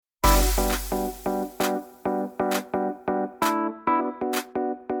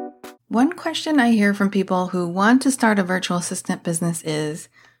One question I hear from people who want to start a virtual assistant business is,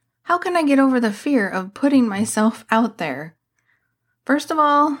 how can I get over the fear of putting myself out there? First of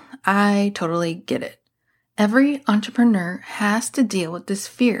all, I totally get it. Every entrepreneur has to deal with this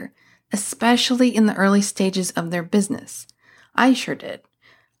fear, especially in the early stages of their business. I sure did.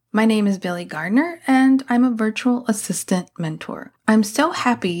 My name is Billy Gardner, and I'm a virtual assistant mentor. I'm so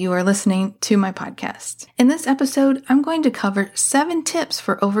happy you are listening to my podcast. In this episode, I'm going to cover 7 tips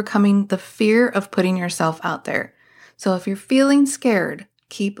for overcoming the fear of putting yourself out there. So if you're feeling scared,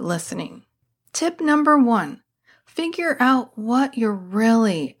 keep listening. Tip number 1, figure out what you're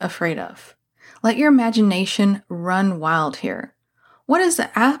really afraid of. Let your imagination run wild here. What is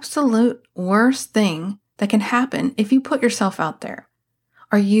the absolute worst thing that can happen if you put yourself out there?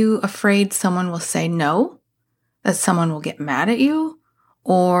 Are you afraid someone will say no? That someone will get mad at you?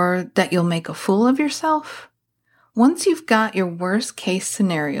 Or that you'll make a fool of yourself? Once you've got your worst case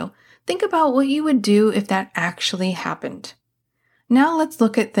scenario, think about what you would do if that actually happened. Now let's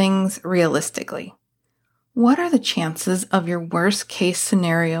look at things realistically. What are the chances of your worst case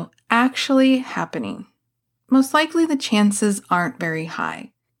scenario actually happening? Most likely the chances aren't very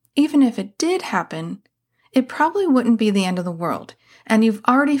high. Even if it did happen, it probably wouldn't be the end of the world, and you've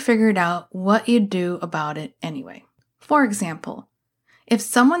already figured out what you'd do about it anyway. For example, if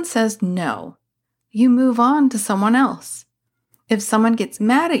someone says no, you move on to someone else. If someone gets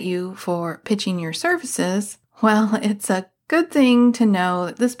mad at you for pitching your services, well, it's a good thing to know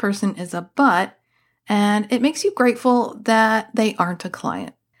that this person is a butt, and it makes you grateful that they aren't a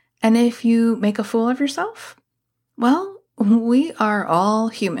client. And if you make a fool of yourself, well, we are all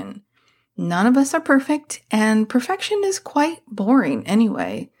human. None of us are perfect, and perfection is quite boring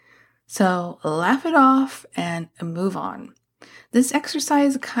anyway. So laugh it off and move on. This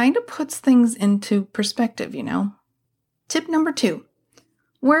exercise kind of puts things into perspective, you know. Tip number 2,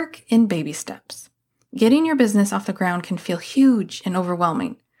 work in baby steps. Getting your business off the ground can feel huge and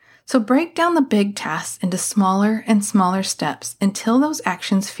overwhelming. So break down the big tasks into smaller and smaller steps until those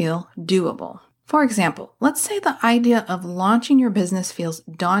actions feel doable. For example, let's say the idea of launching your business feels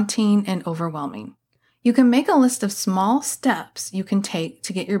daunting and overwhelming. You can make a list of small steps you can take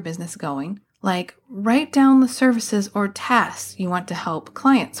to get your business going, like write down the services or tasks you want to help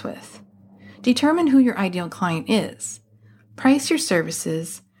clients with. Determine who your ideal client is. Price your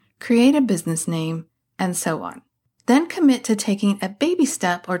services, create a business name, and so on. Then commit to taking a baby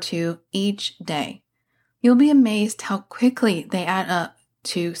step or 2 each day. You'll be amazed how quickly they add up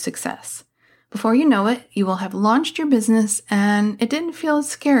to success. Before you know it, you will have launched your business and it didn't feel as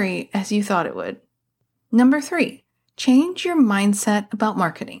scary as you thought it would. Number 3, change your mindset about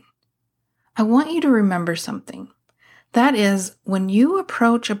marketing. I want you to remember something. That is, when you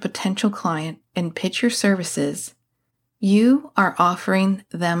approach a potential client and pitch your services, you are offering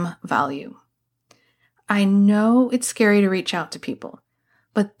them value. I know it's scary to reach out to people,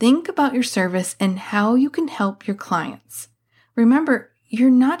 but think about your service and how you can help your clients. Remember, you're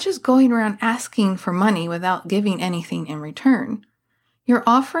not just going around asking for money without giving anything in return. You're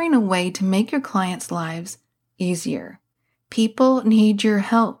offering a way to make your clients' lives easier. People need your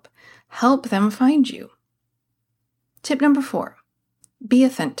help. Help them find you. Tip number 4, be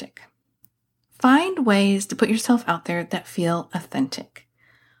authentic. Find ways to put yourself out there that feel authentic.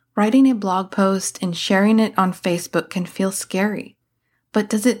 Writing a blog post and sharing it on Facebook can feel scary. But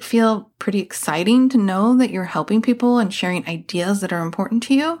does it feel pretty exciting to know that you're helping people and sharing ideas that are important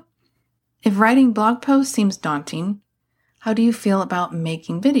to you? If writing blog posts seems daunting, how do you feel about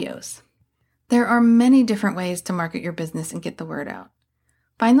making videos? There are many different ways to market your business and get the word out.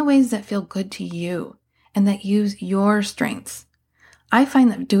 Find the ways that feel good to you and that use your strengths. I find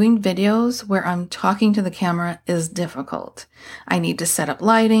that doing videos where I'm talking to the camera is difficult. I need to set up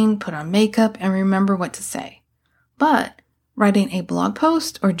lighting, put on makeup, and remember what to say. But writing a blog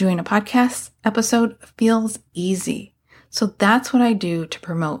post or doing a podcast episode feels easy. So that's what I do to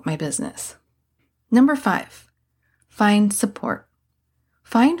promote my business. Number 5, find support.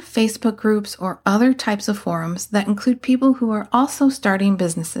 Find Facebook groups or other types of forums that include people who are also starting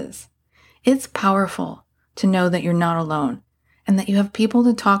businesses. It's powerful to know that you're not alone and that you have people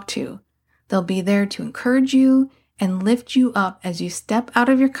to talk to. They'll be there to encourage you and lift you up as you step out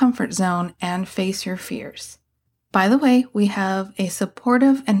of your comfort zone and face your fears. By the way, we have a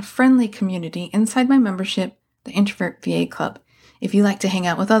supportive and friendly community inside my membership, the Introvert VA Club, if you like to hang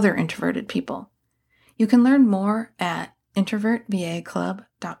out with other introverted people. You can learn more at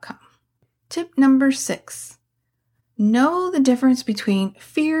introvertvaclub.com. Tip number 6, know the difference between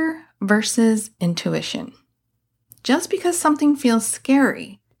fear versus intuition. Just because something feels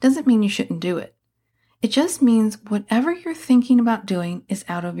scary doesn't mean you shouldn't do it. It just means whatever you're thinking about doing is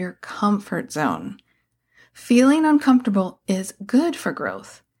out of your comfort zone. Feeling uncomfortable is good for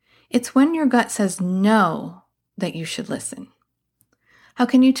growth. It's when your gut says no that you should listen. How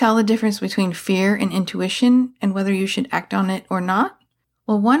can you tell the difference between fear and intuition and whether you should act on it or not?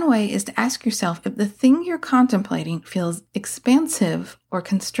 Well, one way is to ask yourself if the thing you're contemplating feels expansive or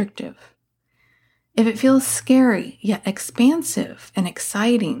constrictive. If it feels scary yet expansive and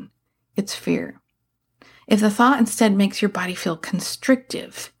exciting, it's fear. If the thought instead makes your body feel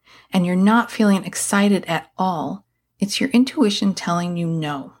constrictive and you're not feeling excited at all, it's your intuition telling you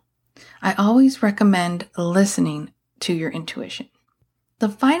no. I always recommend listening to your intuition. The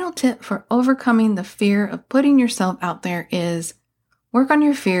final tip for overcoming the fear of putting yourself out there is work on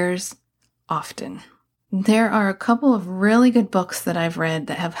your fears often. There are a couple of really good books that I've read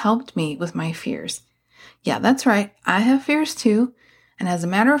that have helped me with my fears. Yeah, that's right. I have fears too. And as a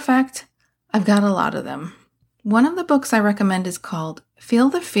matter of fact, I've got a lot of them. One of the books I recommend is called Feel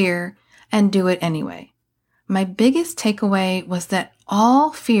the Fear and Do It Anyway. My biggest takeaway was that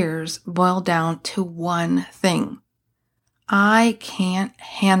all fears boil down to one thing. I can't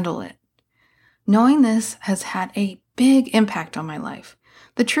handle it. Knowing this has had a big impact on my life.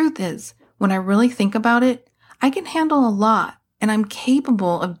 The truth is, when I really think about it, I can handle a lot and I'm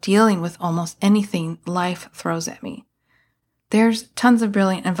capable of dealing with almost anything life throws at me. There's tons of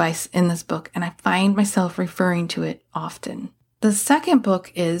brilliant advice in this book and I find myself referring to it often. The second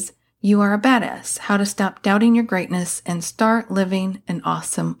book is You Are a Badass: How to Stop Doubting Your Greatness and Start Living an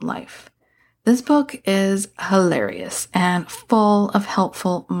Awesome Life. This book is hilarious and full of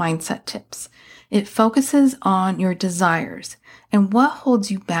helpful mindset tips. It focuses on your desires and what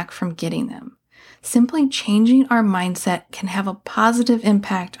holds you back from getting them. Simply changing our mindset can have a positive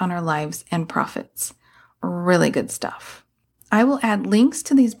impact on our lives and profits. Really good stuff. I will add links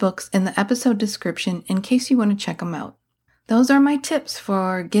to these books in the episode description in case you want to check them out. Those are my tips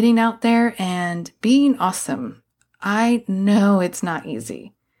for getting out there and being awesome. I know it's not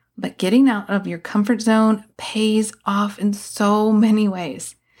easy, but getting out of your comfort zone pays off in so many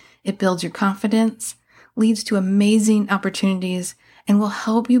ways. It builds your confidence, leads to amazing opportunities, and will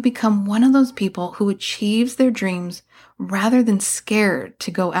help you become one of those people who achieves their dreams rather than scared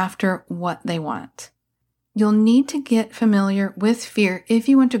to go after what they want. You'll need to get familiar with fear if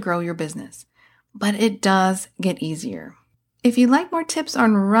you want to grow your business, but it does get easier. If you'd like more tips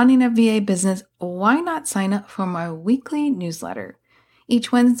on running a VA business, why not sign up for my weekly newsletter?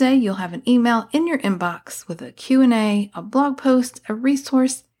 Each Wednesday, you'll have an email in your inbox with a Q&A, a blog post, a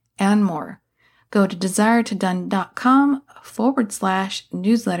resource, and more. Go to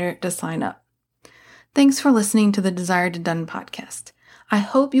desiretodone.com/newsletter to sign up. Thanks for listening to the Desire to Done podcast. I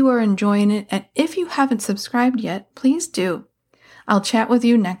hope you are enjoying it, and if you haven't subscribed yet, please do. I'll chat with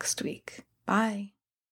you next week. Bye.